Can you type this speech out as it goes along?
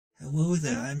Hello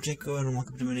there, I'm GiantGrotle and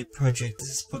welcome to my new project. This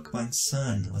is Pokémon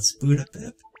Sun. Let's boot up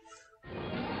it.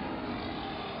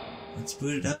 Let's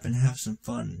boot it up and have some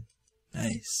fun.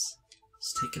 Nice.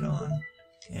 Let's take it on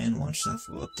and launch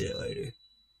software. We'll update it later.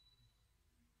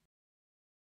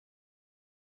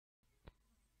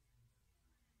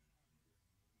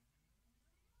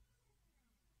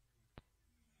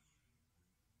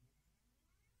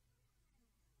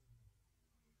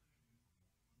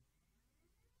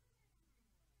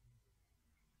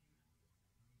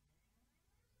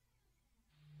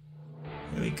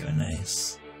 There we go,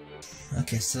 nice.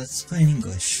 Okay, so let's play in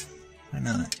English. Why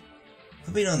not?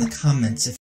 Let me know in the comments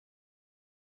if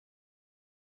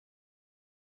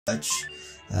I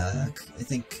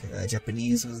think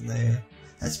Japanese wasn't there.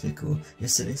 That's pretty cool. Your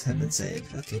settings have been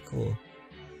saved. Okay, cool.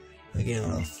 We're getting a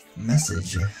little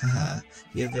message. Haha.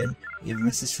 You have a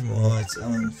message from its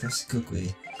own first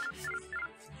Kukui.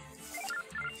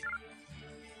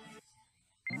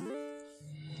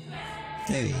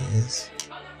 There he is.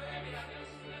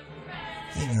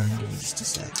 Hang on, give me just a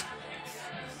sec.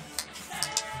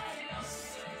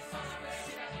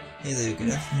 Hey there, good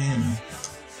afternoon.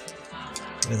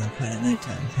 Well, I'm quite at night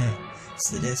time, huh?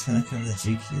 So the day's finally come that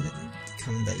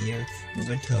that year,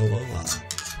 moving to Alola.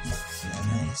 Yeah,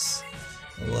 nice.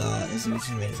 Alola is a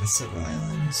region made of several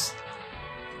islands.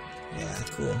 Yeah,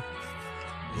 cool.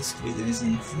 This could be the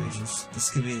reason for the region.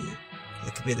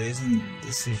 That could be the reason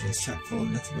this region is chock full of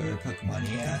nothing but rare Pokemon.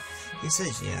 Yeah, he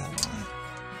says yeah a lot.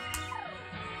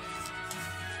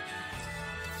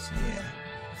 So yeah.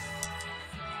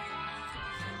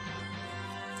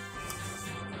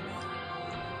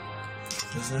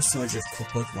 There's no shortage of cool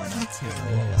Pokemon out here in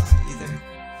Alola either.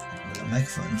 But a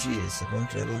microphone, jeez, I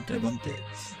bumped it.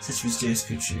 Such mysterious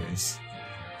creatures.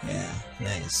 Yeah,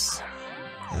 nice.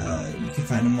 You can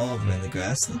find them all over in the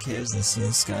grass, in the caves, in the sea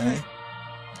and sky.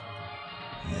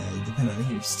 Yeah, you depend on the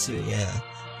heaps too, yeah.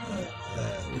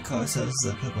 We call ourselves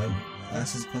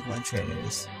Pokemon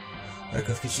trainers.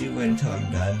 Markov, could you wait until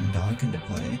I'm done and Dawn can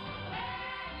deploy?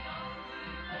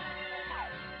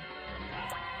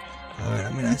 Alright,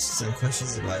 I'm gonna ask you some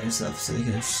questions about yourself so you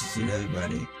can introduce you to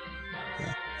everybody.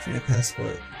 Yeah, trainer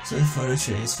passport. So the photo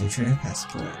shows for trainer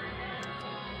passport.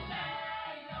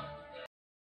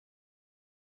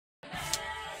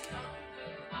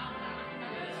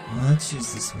 Well, let's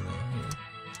use this one right here.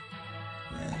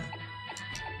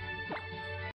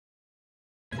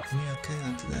 Yeah. Okay,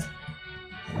 I'll do that.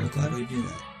 I'm glad we do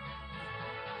that.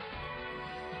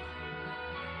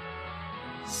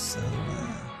 So,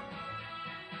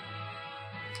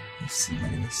 let's see, my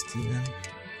name is Steven.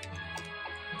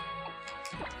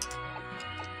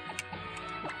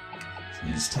 So let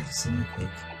me just talk to someone real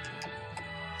quick.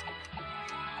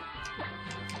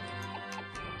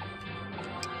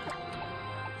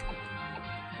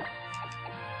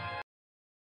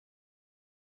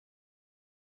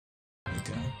 There we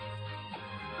go.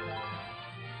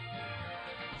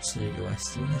 So there you go,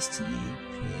 Steven,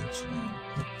 S-T-E-P-H-N.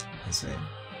 Yep, that's right.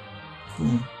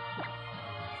 Cool.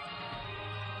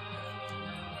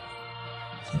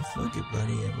 Don't forget,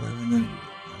 buddy.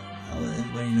 I'll let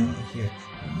everybody know here.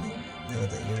 Know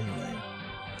that you're anyway.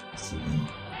 Steven.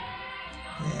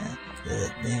 Yeah,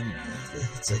 that name,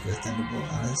 it's like a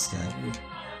thunderbolt out of the sky, dude.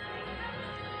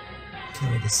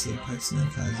 Can't wait to see a person in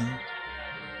person.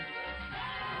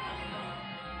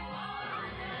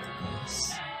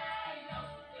 Nice.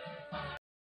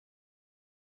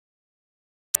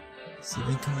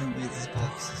 Steven, come on with these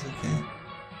boxes, okay?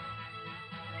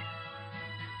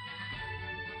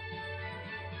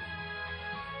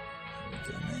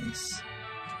 Nice.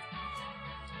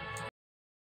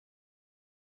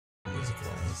 Music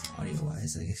wise, audio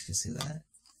wise, I guess you can see that.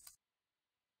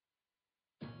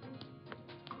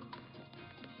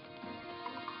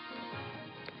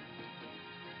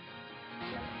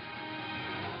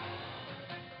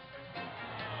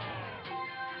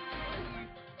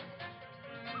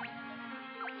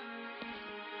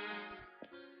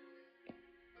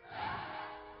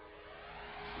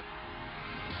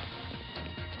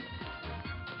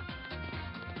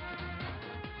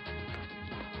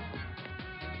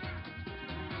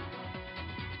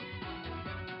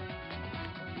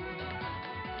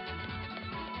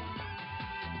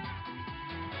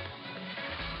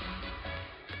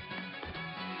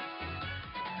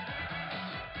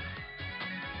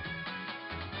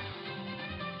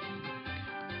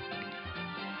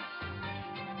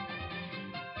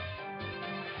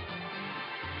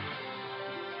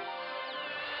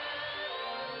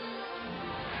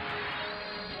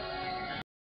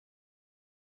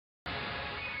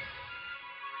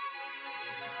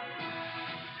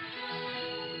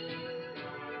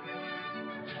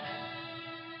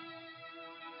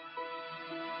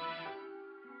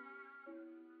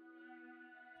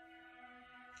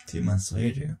 3 months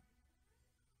later.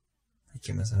 I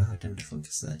can't mess up how time to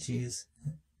focus that, jeez.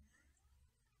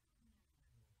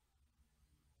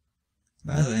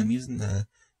 By the way, I'm using the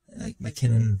my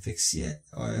Canon Vixia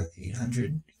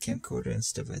R800 camcorder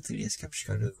instead of a 3DS capture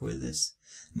card to record this.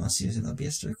 I'm also using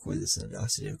OBS to record this and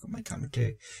also to record my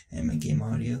commentary and my game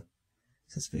audio.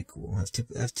 So that's pretty cool. I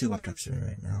have two laptops running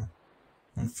right now.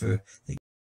 One for the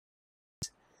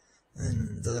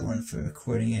and the other one for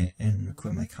recording it and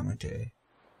record my commentary.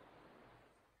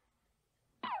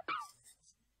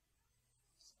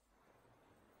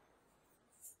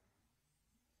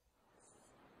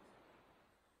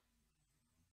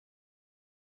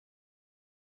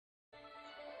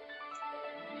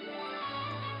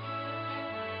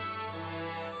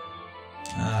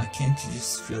 Can't you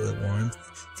just feel the warmth?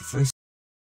 The first,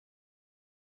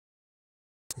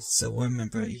 it's so warm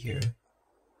and bright here.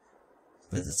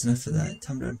 But that's enough of that.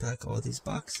 Time to unpack all these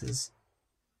boxes.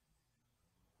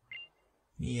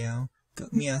 Meow.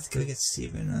 Meow, go get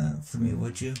Steven for me,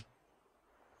 would you?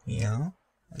 Meow?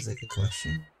 That's like a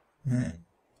question. Alright.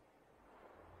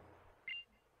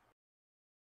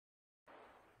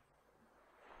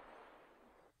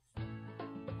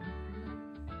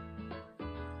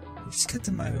 Just cut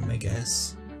to my room, I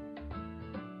guess.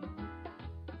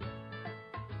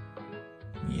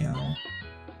 Meow.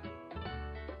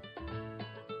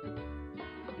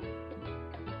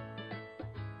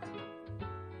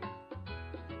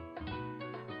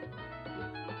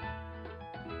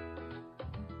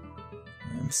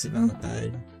 I'm sitting on the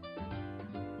bed.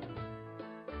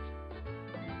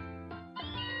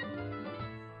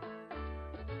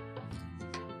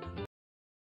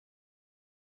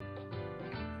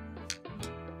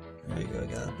 There you go,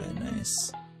 got a bed,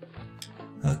 nice.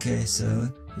 Okay, so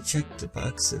you check the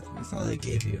box that your father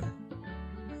gave you.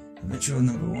 Ritual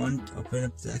number 1, open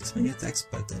up the X menu with the X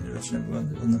button. Ritual number 1,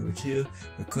 ritual number 2,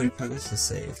 record your progress to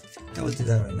save. I will do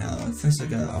that right now. First I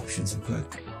got options real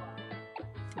quick.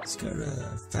 Let's go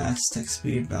to fast, text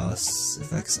speed, balance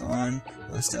effects on,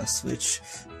 lifestyle switch,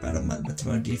 battle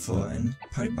mode default, and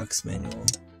party box manual.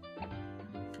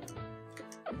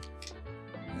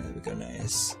 There we go,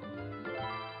 nice.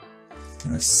 I'm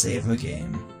gonna save a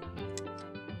game.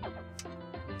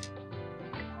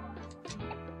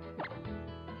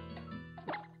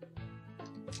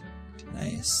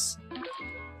 Nice.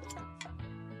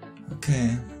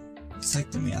 Okay, let's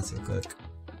check the Meow real quick.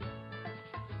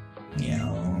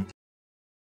 Meow.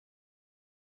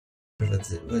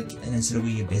 And instead of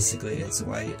Wii U, basically, it's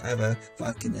why I have a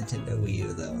fucking Nintendo Wii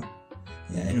U though.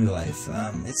 Yeah, in real life,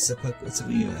 it's a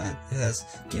Wii U. It has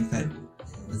gamepad.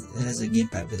 It has a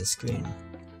gamepad with a screen.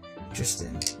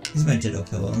 Interesting. Here's my Ditto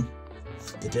pillow.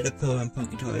 The Ditto pillow and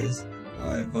Poke Toys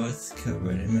are both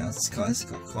covered in Meow's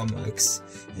claw marks.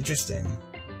 Interesting.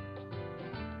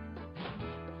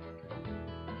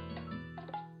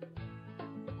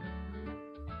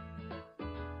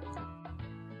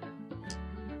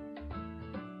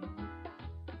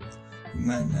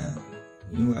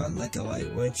 You were like a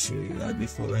light, weren't you? You gotta be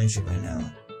full ranger by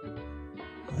now.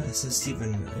 So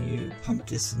Steven, are you pumped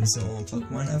to see some old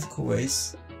Pokemon? Of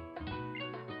course.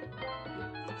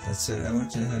 That's it, I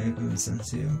want to hurry up and some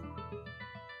too.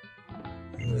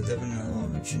 We live in a little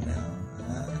region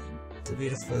now. The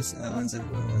beautiful islands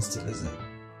everyone wants to visit.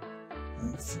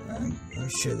 I'm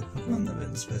sure the Pokemon live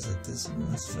in space like this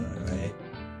must feel right.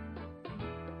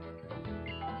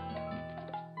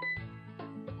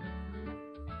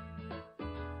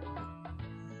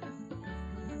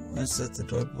 Once at the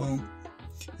doorbell,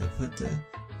 I put the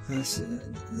person.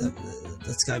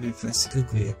 That's gotta be Professor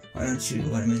Kukui. Why don't you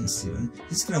let him in soon?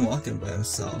 He's gonna walk in by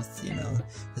himself, you know,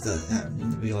 without having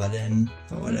to be let in,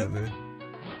 but whatever.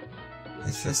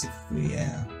 It's Professor Kukui,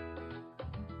 yeah.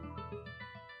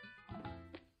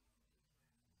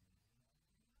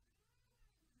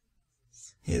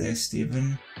 Hey there,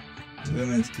 Steven. The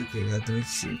woman with Kukui got to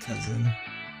meet your cousin.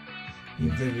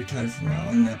 You've been retired from a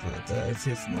long nap out there. If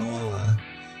you're from Alola.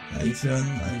 You feeling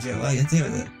on jet lag? I think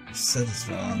that said this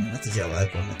wrong. Not the jet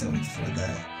lag one, but the one before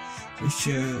that. We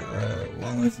sure are a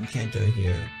long way from Kanto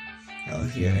here. Out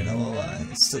here in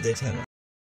Alola. It's still daytime.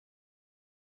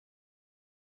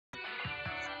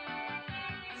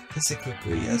 That's a quick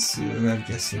way. Yes, you arrived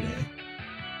yesterday.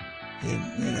 Hey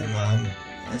there, Mom.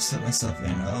 I just let myself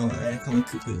in. Oh, and call me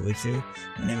Cuckoo, would you?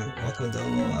 My name is Welcome to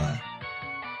Alola.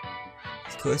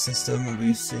 Of course, I still remember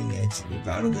you seeing it. We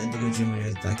battled the Indigo Gym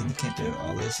leaders back in the Kanto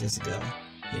all those years ago.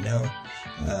 You know,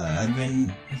 I've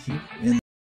been in.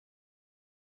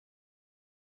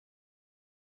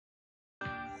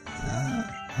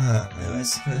 I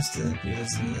was supposed to be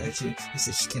listening there too. He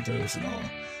said she can't original.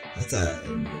 I thought,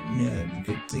 you know, a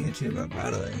good thing or two about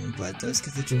battling, but those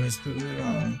cathedrals proved me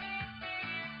wrong.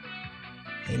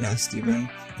 Hey now, Steven,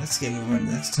 let's get moving on to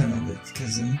the next tunnel with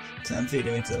cousin. Time for you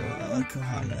to meet the Uncle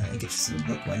Hana and get you some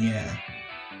Pokemon, yeah.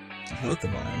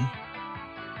 Pokemon?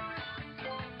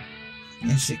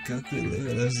 Yeah, shit, Goku,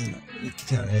 who lives in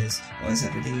Ikitown is always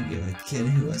happy to give a kid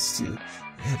who wants to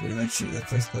happy to mention the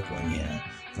first Pokemon, yeah.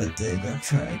 But they don't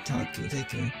try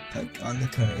taking on the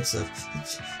corners of the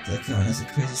Pokemon has a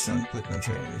crazy strong Pokemon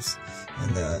trainers,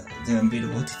 and they're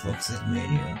unbeatable to folks like me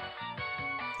and you.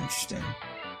 Interesting.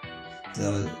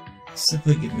 They'll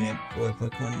simply give me a boy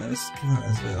Pokemon those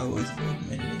Pokemon will always avoid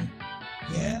many.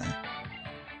 Yeah.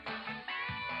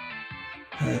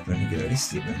 Hurry up and get ready,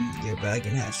 Steven. Your bag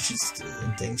and hat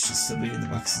and things should still be in the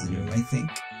boxes in your room, I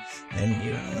think. And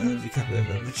you don't want to be copy of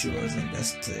it, but yours and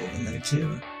desk in there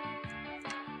too.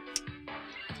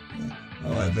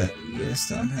 Oh, I bet you just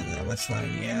don't have that much fun,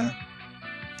 yeah.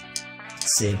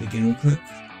 Save again real quick.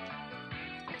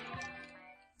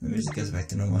 The music goes back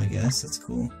to normal, I guess. That's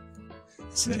cool.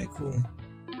 That's very cool.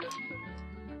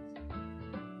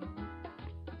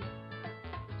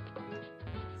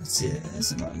 Let's see,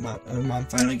 as my mom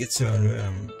finally gets her own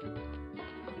room.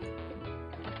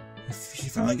 If she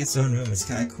finally gets her own room, it's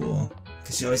kinda cool.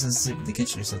 Because she always has to sleep in the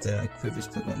kitchen or something like previous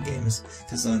Pokemon games.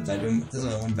 Because there's only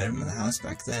one bedroom in the house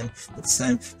back then. But this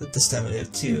time we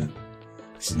have two.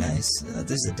 Which is nice.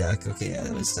 There's a deck, okay, yeah,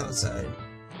 that was outside.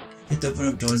 You have to open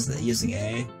up doors using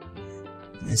A.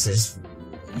 And instead of just,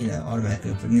 you know,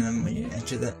 automatically opening them when you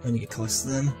enter that, when you get close to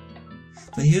them.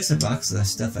 But here's a box of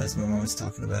stuff as my mom was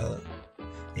talking about.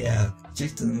 Yeah,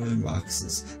 check the moving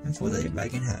boxes and pull out your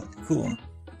bag and hat. Cool.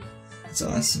 That's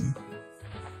awesome.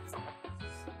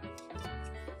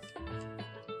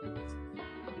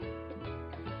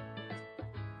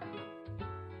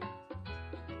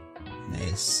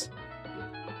 Nice.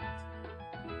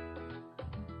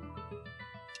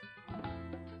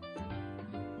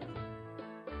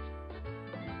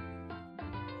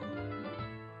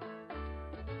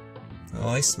 Oh,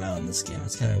 I smile in this game.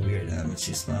 It's kind of weird how much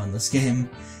you smile in this game.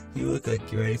 You look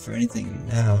like you're ready for anything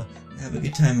now. Have a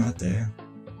good time out there.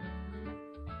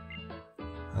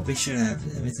 I'll be sure to have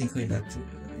everything cleaned up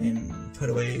and put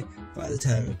away by the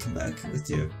time we come back with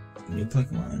your new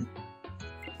Pokemon.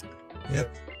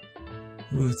 Yep.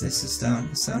 Ooh, this is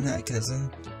sound hat, cousin.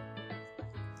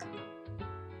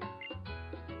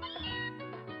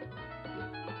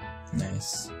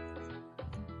 Nice.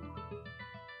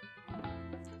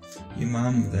 Your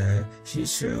mom there, she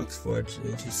sure looks forward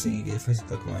to seeing you get first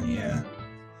Pokemon, yeah.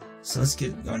 So let's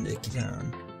get going to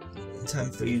Ikitown.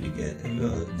 Time for you to get a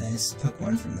real nice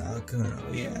Pokemon from the Alcona,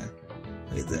 oh yeah.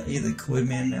 You're the cool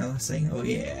man now saying, oh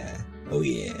yeah, oh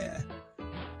yeah.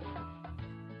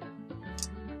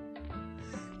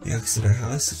 The Exeter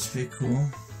house, which is pretty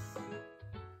cool.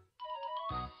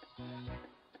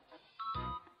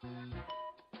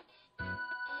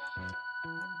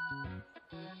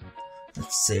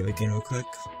 Let's save again real quick.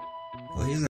 Well,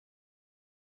 here's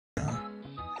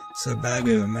so a bag,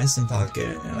 we have a medicine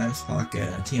pocket, an Lime's pocket,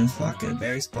 a TM's pocket, a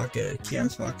Berry's pocket, a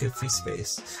Kiam's pocket, free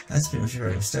space. That's pretty much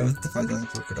right. We start with the 5,000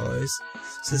 $4.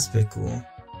 So this is pretty cool.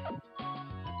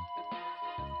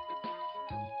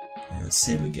 And let's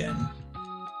save again.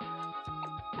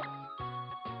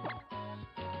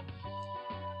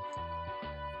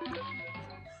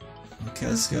 Okay,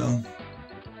 let's go.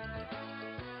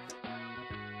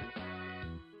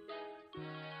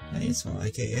 Nice one,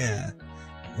 okay, yeah.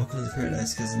 Welcome to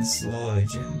paradise, cousin. Slow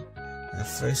agent.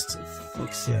 First,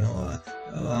 focus here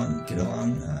on get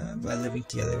along by living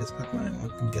together with Pokemon and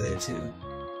working together too.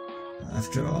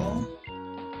 After all,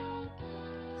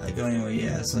 I go anywhere,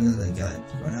 yeah, as long as I got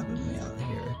Pokemon helping me out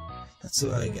here. That's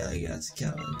what I got to get to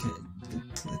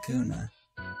the Kuna.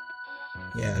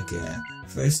 Yeah, okay, yeah.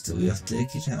 First, we have to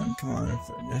Ikitown. Come on,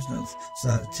 it's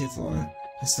not too far.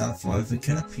 It's not far if we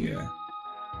get up here.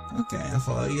 Okay, I'll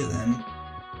follow you then.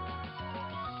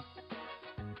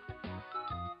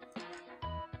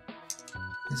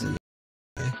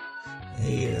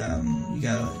 Hey, you're having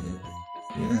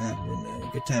a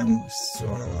good time with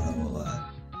Sorona. Well,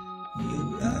 you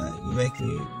make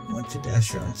me want to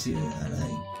dash around too,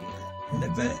 and I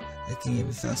bet I can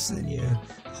get faster than you.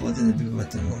 Holding the B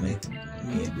button will make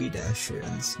me a B-dasher,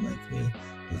 and this will make me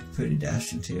look pretty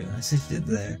dashing too. I said you did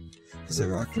there. There's a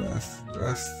rough.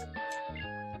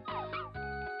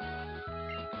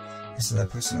 Is that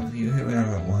person over here? Here we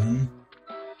are at 1.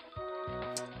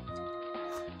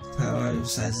 Power of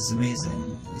size is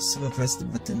amazing. You still press the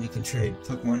button, you can trade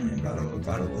Pokemon and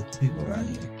battle with the people around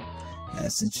you. Yeah,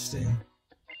 that's interesting.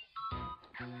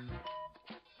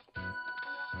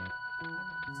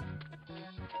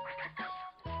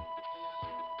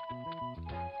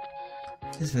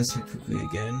 His best friend quickly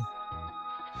again.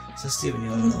 So Steven, you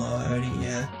all know already,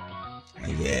 yeah?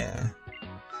 Yeah.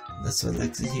 That's what I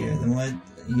like to hear. The more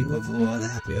you level, the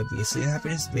happier I'll be. So your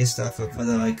happiness is based off of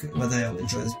whether I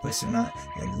enjoy this place or not,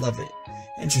 and love it.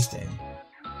 Interesting.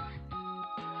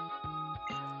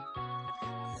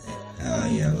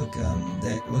 Yeah,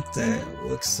 look, there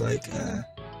looks like, and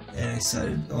I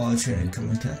started all trying to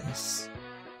come test.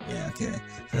 Yeah, okay.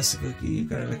 First cookie, you've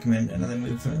got to recommend another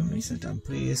move for me sometime,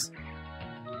 please.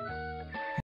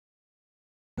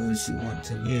 Moves you want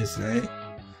to use, right?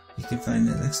 You can find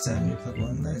it next time you put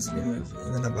one that is a good move,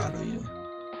 and then I'll battle you.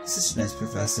 He's such a nice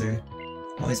professor.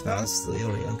 Always battles the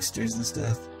little youngsters and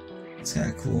stuff. It's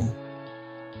kinda cool.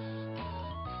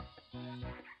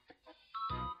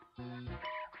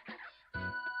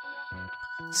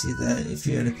 See that if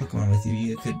you had a Pokemon with you,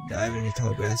 you could dive into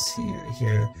tall grass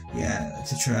here, yeah,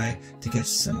 to try to catch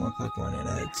some more Pokemon and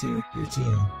add it to your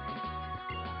team.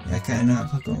 Yeah, I kinda know how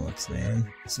Pokemon works,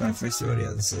 man. It's my first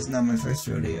rodeo. This is not my first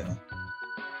rodeo.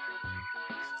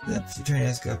 The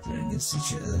trainers go up against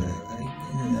each other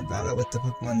in a battle with the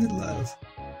Pokemon they love.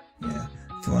 Yeah,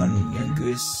 come on, young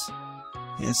goose.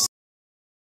 Yes.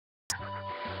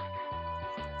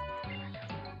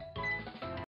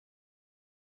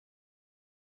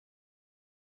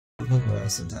 Pokemon battle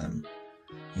sometime.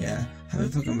 Yeah, having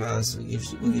Pokemon battles will give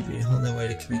you a whole new way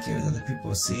to communicate with other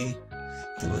people. See?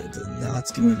 Now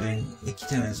let's get moving.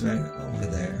 Ikitana is right over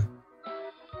there.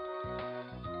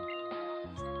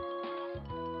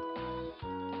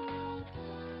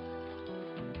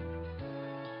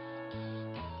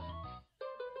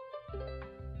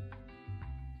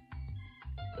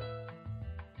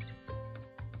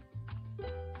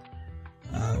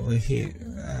 We're here.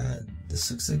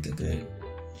 This looks like a good.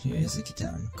 Here's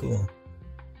Ikitana. Cool.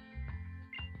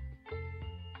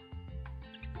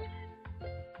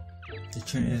 The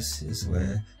trainers is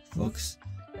where folks.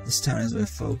 This town is where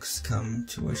folks come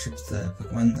to worship the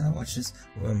Pokemon that watches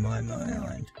over Maui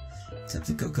Island.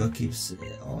 Tapu Koko keeps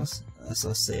us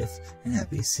all safe and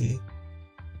happy. See.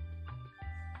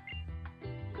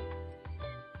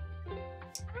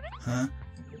 Huh?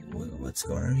 What's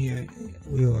going on here?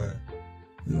 We were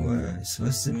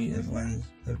supposed to meet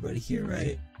everybody here,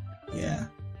 right? Yeah.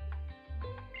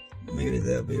 Maybe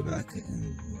they'll be back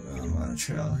on a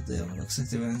trail. It looks like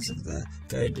the ruins of the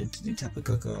garden to do Tapu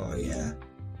Koko. Oh yeah.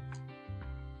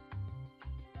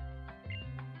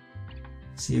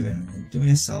 Steven, do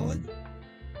me a solid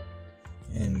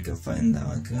and go find that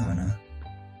one Kahana.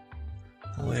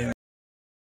 I'll wait around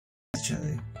each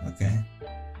other. Okay.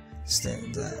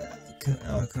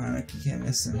 Kahana, you can't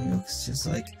miss him. He looks just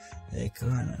like a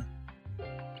Kahana.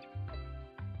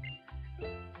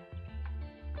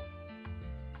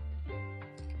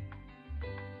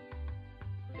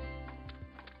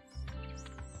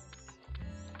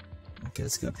 Okay,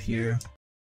 let's go up here.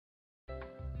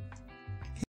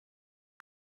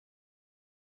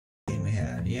 Game we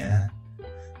had, yeah.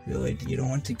 Really, you don't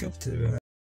want to go up to the room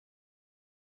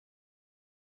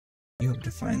you hope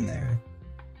to find there.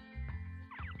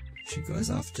 She goes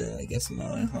off to, I guess,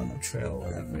 Maui Trail or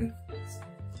whatever.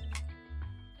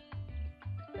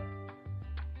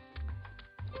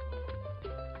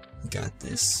 Got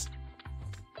this.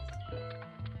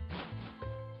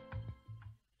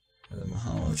 The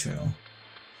Mahalo Trail.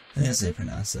 I think that's how they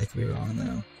pronounce it. I could be wrong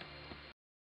though.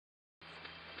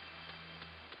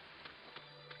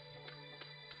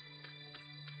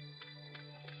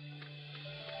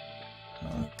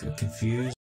 Oh,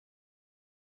 confused.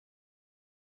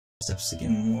 Steps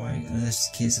again more. In this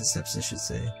case, the steps I should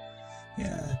say.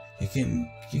 Yeah, you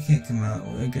can't come out.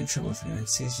 We're in good trouble if anyone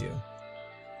sees you.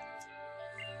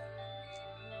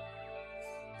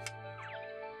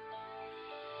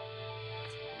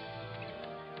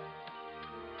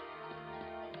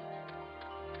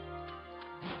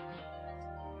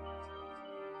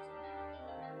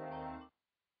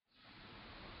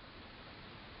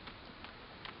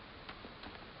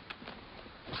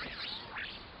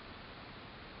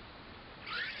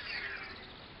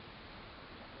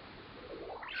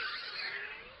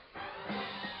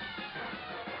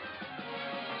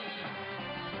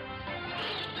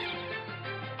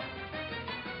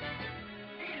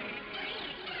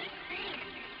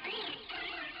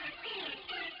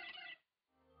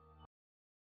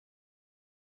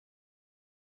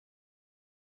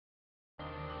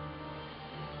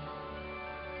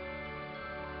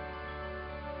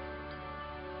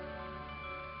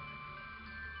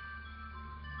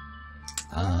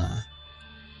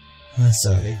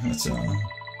 Sorry, what's wrong?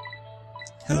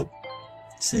 Help!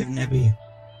 Save Nebby.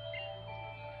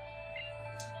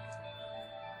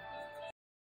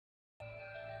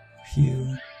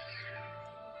 Phew.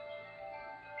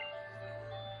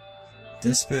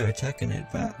 the spirit attacking it,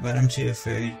 but I'm too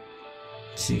afraid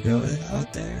to go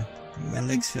out there. My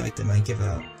legs feel like they might give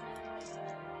out.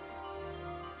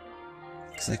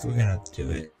 Looks like we're gonna have to do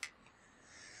it.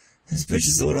 This bridge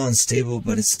is a little unstable,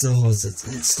 but it still holds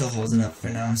it's still holding up for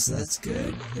now, so that's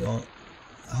good. We won't.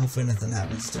 Hopefully nothing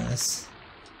happens to us.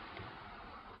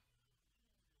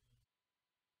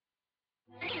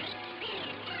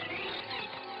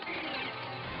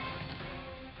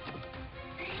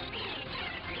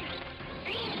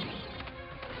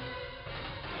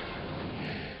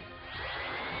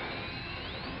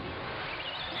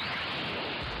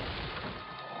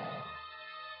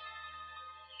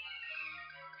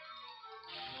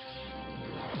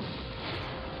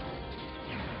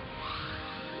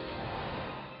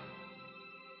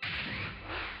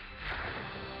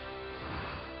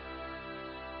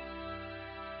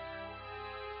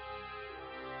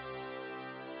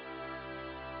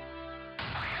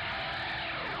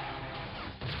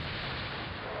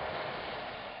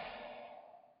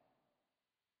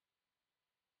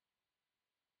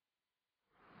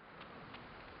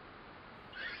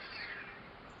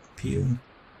 Pew.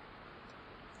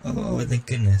 Oh, thank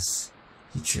goodness.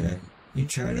 You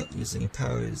tried using your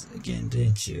powers again,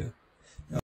 didn't you?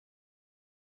 No.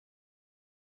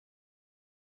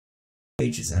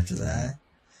 Ages after that.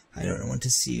 I don't want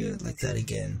to see you like that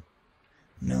again.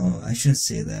 No, I shouldn't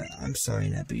say that. I'm sorry,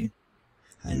 Nebby.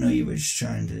 I know you were just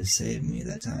trying to save me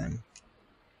that time.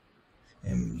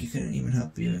 And you couldn't even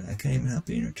help you. I couldn't even help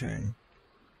you in return.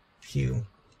 Pew.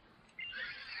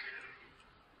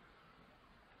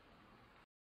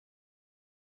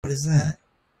 What is that?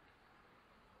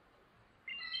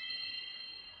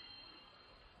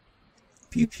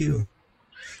 Pew pew.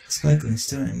 Sparkling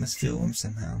stone must feel warm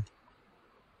somehow.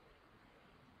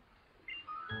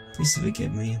 Please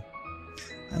forgive me.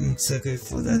 I'm so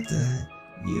grateful that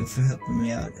you for helping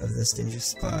me out of this dangerous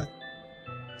spot.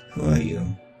 Who are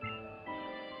you?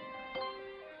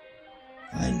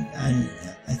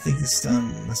 I think the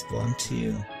stone must belong to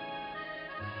you.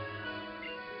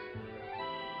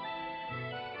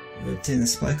 We obtained the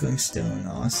sparkling stone,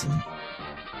 awesome.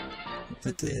 We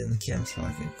put it in the cam's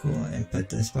pocket, cool, and put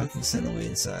the sparkling stone away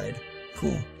inside.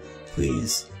 Cool.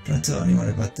 Please, don't tell anyone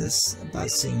about this, about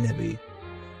seeing Nebby.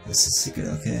 This is secret,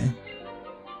 okay?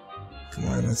 Come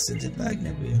on, let's send it back,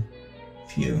 Nebby.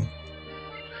 Pew.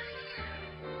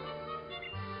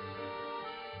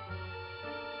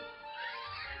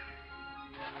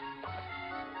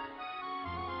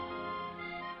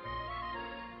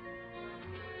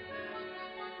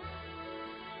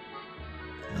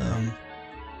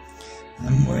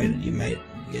 I'm worried you might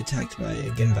get attacked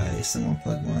again by some more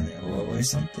Pokemon or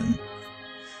something.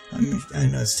 I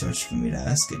know it's too much for me to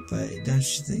ask it, but don't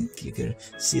you think you could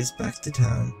see us back to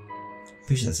town?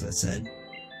 Pretty sure that's what it said.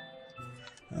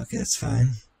 Okay, that's fine.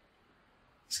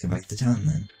 Let's go back to town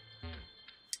then.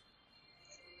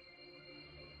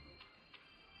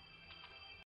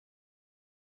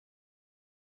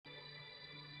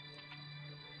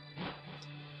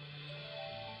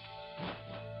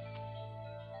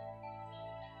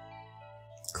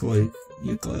 Cool,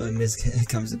 your glowing mist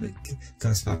comes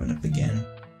popping up again.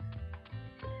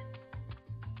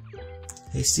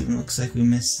 Hey Steven, looks like we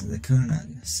missed the Kuna.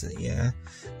 So, yeah,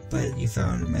 but you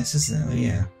found my assistant. Oh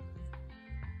yeah.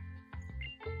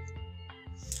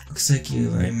 Looks like you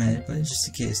already met it, but just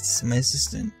in case, this is my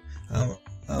assistant.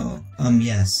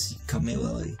 Yes, you call me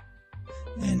Lily.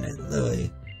 And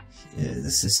Lily,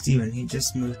 this is Steven. He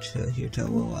just moved here to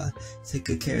Alola. Take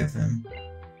good care of him.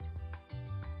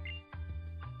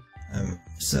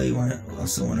 So you want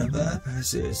also one of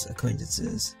Professor's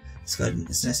acquaintances. It's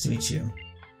nice to meet you.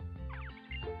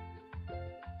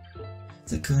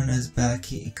 The Kuna is back.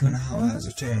 Kuna Hala has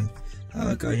returned.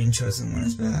 Our guardian chosen one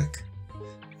is back.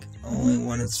 Only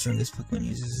one of the strongest Pokemon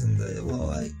users in the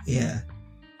world. Yeah.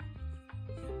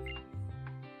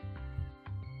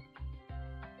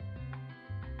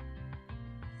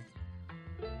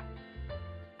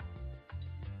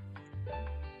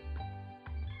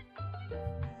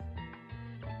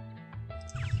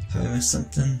 Have I missed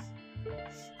something?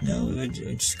 No, we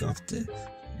just go off to...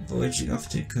 But where'd you go off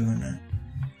to, Kuna?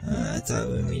 I thought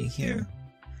we were meeting here.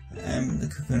 I'm the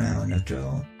Coconut Island after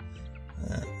all.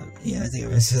 Yeah, I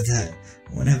think I said that.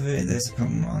 Whenever there's a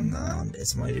problem on the island,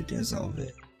 it's my duty to resolve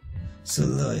it. So,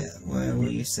 Lily, what were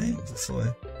you saying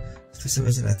before? For some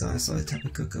reason I thought I saw a Tapu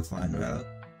Koko flying around.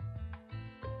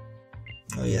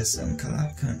 Oh yes,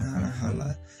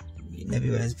 Hala.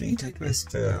 Nebula is being attacked by a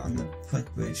spirit on the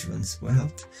Plank Bridge when Sport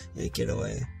helped it get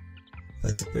away.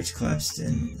 But the bridge collapsed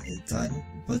and it thought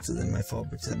both of them might fall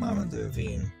to the bottom of the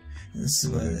ravine. And this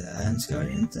is where the Island's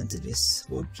guardian entity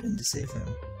swooped in to save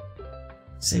him.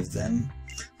 save them.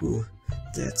 Ooh,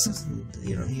 that's something that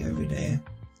you don't hear every day.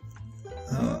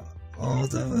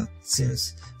 Although it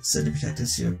seems said to protect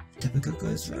us, your typical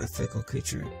is a rather fickle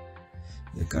creature.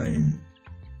 Your guardian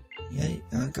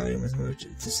was moved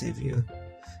to save you.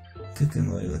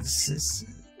 Kukumori was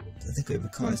I think we have a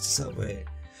cause to celebrate.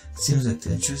 It seems like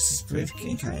the interest is brave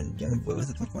and kind young boy with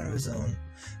a Pokemon of his own.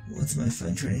 With my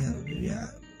fun training,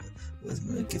 with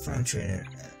my gift farm trainer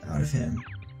out of him.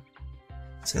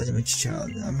 It's got to meet your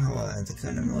child. I'm Hawa at the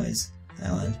kind of noise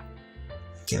island.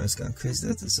 Camera's gone crazy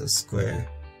that this is square.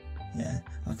 Yeah,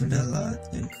 I'll come down a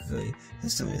lot and quickly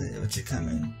and tell me what you're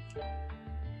coming.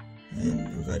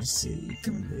 And we're glad to see you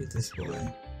coming with this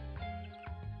boy.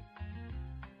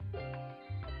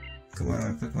 Come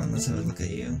on, my Pokemon, let's have a look at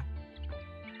you.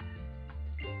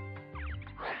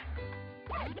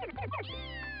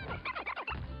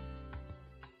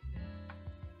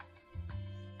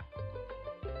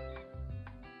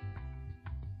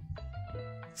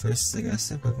 First, I gotta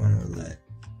step up on roulette.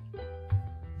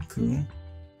 Cool.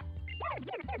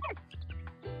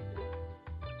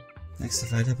 Next,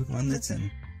 if I type Pokemon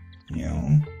Litten.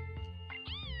 Meow.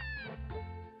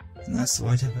 And that's the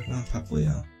white type Pokemon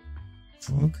Papillon.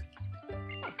 Frog.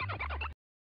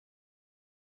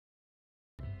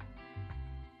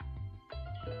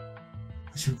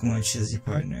 Which Pokemon choose your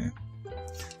partner?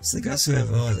 So the grass who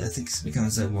evolved, I think it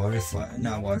becomes a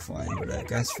not water flying, but a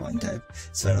grass flying type.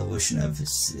 It's final evolution of, you'll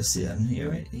see that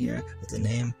here, right here, with the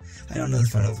name. I don't know the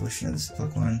final evolution of this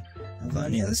Pokemon, about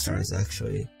any other stars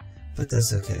actually, but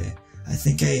that's okay. I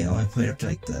think I only played up to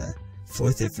like the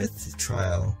 4th or 5th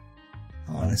trial,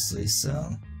 honestly,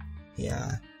 so,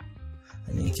 yeah.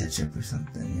 I need to catch up or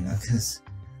something, you know, cause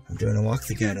I'm doing a walk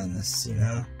the guide on this, you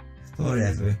know? But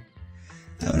whatever.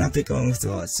 I will not be going with the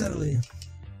wallet steadily.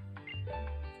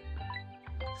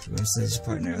 If we're going to send your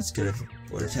partner, let's get a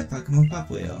water type Pokemon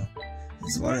Papillon.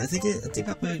 It's water. I think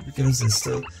Papillon becomes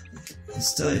still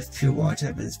a pure water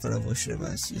type, but it's part of evolution of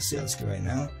us. You'll see on the screen right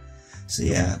now. So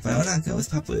yeah, but I will not go with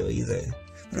Papillon either.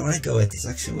 What I want to go with is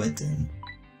actually Litten.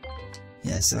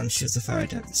 Yeah, so I'm gonna choose the fire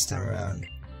type this time around.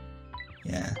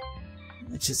 Yeah.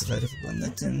 I choose the fire type one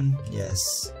Litten.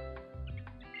 Yes.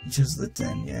 I choose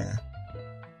Litten, yeah.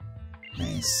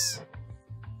 Nice.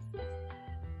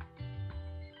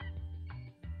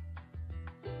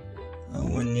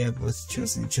 When you're both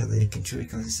choosing each other, you can truly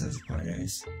call yourselves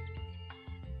partners.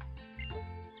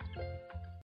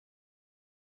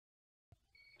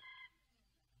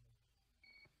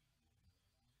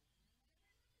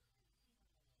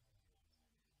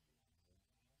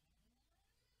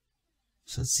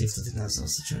 So let's see if the else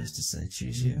also chose to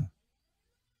choose you.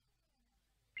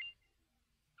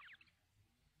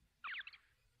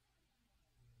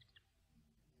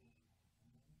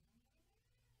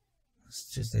 Let's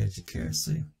just there to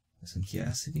curiously, with some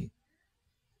curiosity.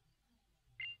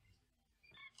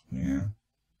 Yeah.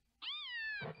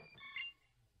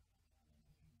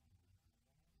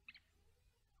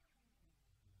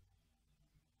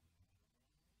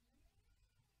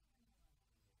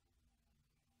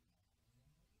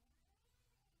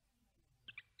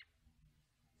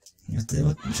 If they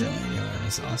look gelling, yeah,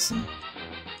 that's awesome.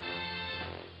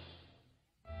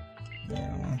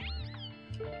 Yeah, well.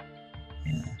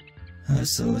 Yeah.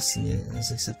 So listen, yeah,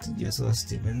 it's accepted you as well,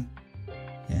 Stephen.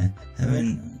 Yeah,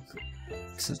 having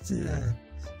accepted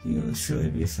you will surely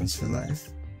be friends for life.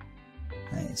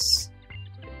 Nice.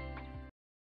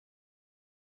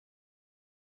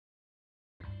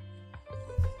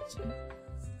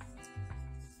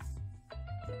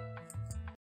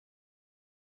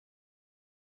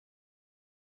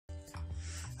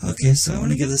 Okay, so I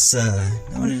want to give this,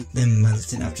 I want to name my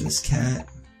Litten after this cat.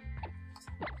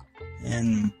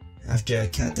 And after a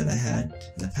cat that I had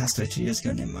that passed away 2 years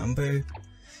ago named Umber.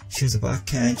 She was a black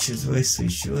cat, she was really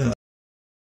sweet,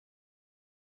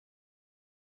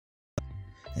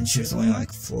 and she was only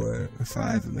like 4 or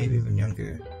 5, or maybe even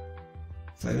younger.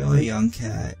 But a really young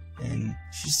cat, and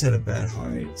she just had a bad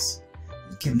heart.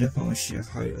 It came to a point where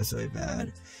her heart was really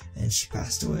bad, and she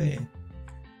passed away.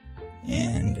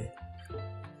 And,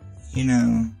 you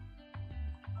know,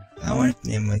 I wanted to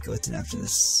name my Litten after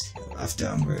this, after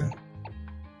Umber.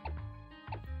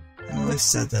 I'm really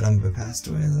sad that Umber passed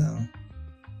away though.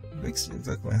 It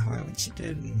broke my heart when she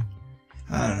did, and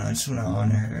I don't know, I just want to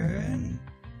honor her and,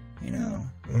 you know,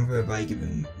 remember her by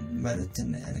giving my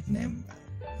Litten a nickname,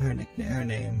 her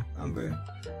name, Umber.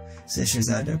 So she was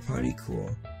at their party, cool.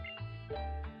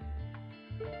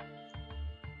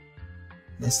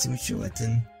 Nice to meet you,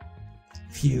 Litten.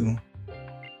 Phew.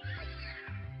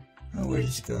 Oh, where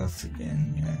did you go off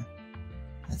again? Yeah.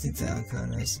 I think the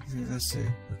Alcon is the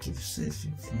professor will keep you safe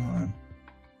from harm.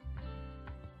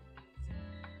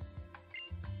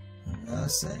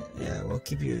 Yeah, we'll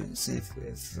keep you safe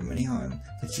from any harm,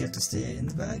 but you have to stay in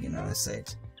the bag and out of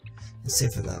sight. It's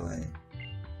safer that way.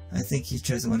 I think you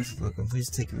chose a wonderful Pokemon. Please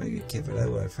take very good care of it. I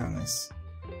will, I promise.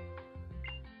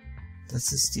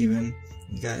 That's it, Steven.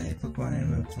 You got a Pokemon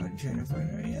and a trainer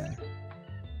partner, yeah.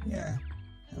 Yeah.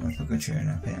 I'm a Pokemon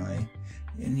trainer, apparently.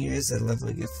 And here's a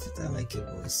lovely gift that I might give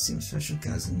us. Seems special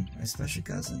cousin, or special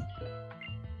cousin.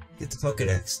 Get the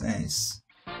Pokedex, nice.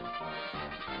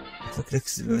 The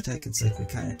Pokedex is a real tech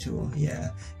encyclopedia kind of tool,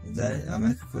 yeah. That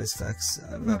microquiz facts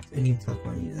about any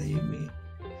Pokemon that you meet.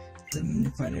 The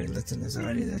new partner Litten is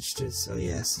already registered, so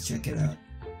yes, check it out.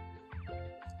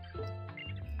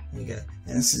 There you go.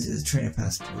 And this is the trainer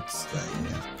passports that you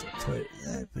have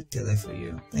to put together for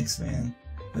you. Thanks, man.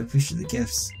 I appreciate the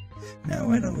gifts. Now,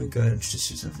 why don't we go and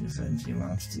introduce yourself to your friend, to your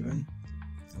mom, Steven?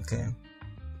 Okay.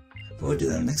 But we'll do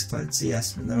that in the next part. So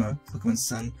yes, remember, Pokémon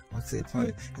Sun, walk the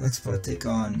part. The next part, take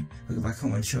on, we'll go back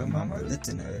home and show our mom our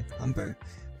Litten or Umber.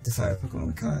 The fire Pokemon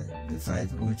we caught. The fire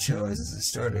Pokemon we chose as a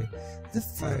starter. The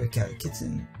fire cat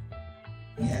kitten.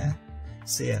 Yeah.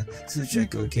 So yeah, so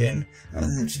Draco again. I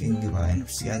was just saying goodbye and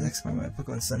see you guys next time. My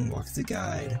Pokémon Sun walk the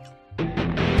guide.